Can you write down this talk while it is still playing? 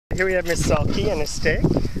Here we have Miss Selkie and a stick.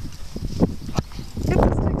 Get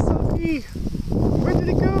the stick, Selkie! Where did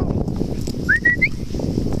it go?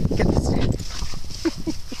 Get the stick.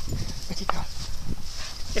 Where'd you go?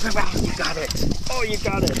 You got it. Oh, you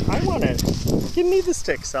got it. I want it. Give me the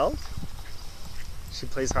stick, Sel. She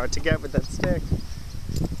plays hard to get with that stick.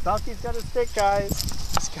 Selkie's got a stick, guys.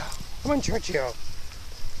 Let's go. Come on, Georgio.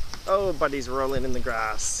 Oh, buddy's rolling in the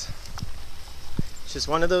grass. It's just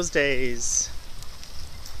one of those days.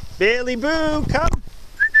 Bailey Boo, come!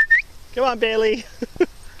 Come on, Bailey.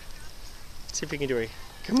 See if we can do it.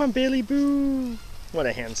 Come on, Bailey Boo. What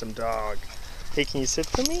a handsome dog. Hey, can you sit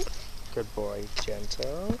for me? Good boy,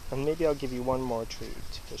 gentle. And maybe I'll give you one more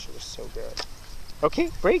treat because you were so good.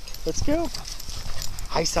 Okay, break. Let's go.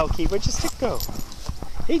 Hi, Selkie. Where'd your stick go?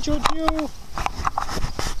 Hey, Georgio.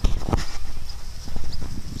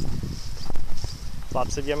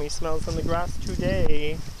 Lots of yummy smells on the grass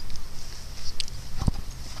today.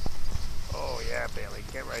 Oh yeah, Bailey.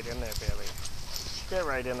 Get right in there, Bailey. Get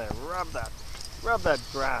right in there. Rub that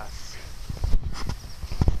grass.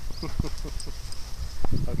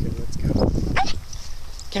 Okay, let's go.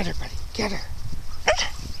 Get her, buddy. Get her.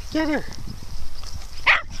 Get her.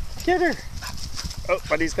 Get her. Oh,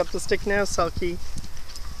 buddy's got the stick now, Selkie.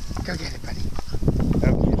 Go get it, buddy.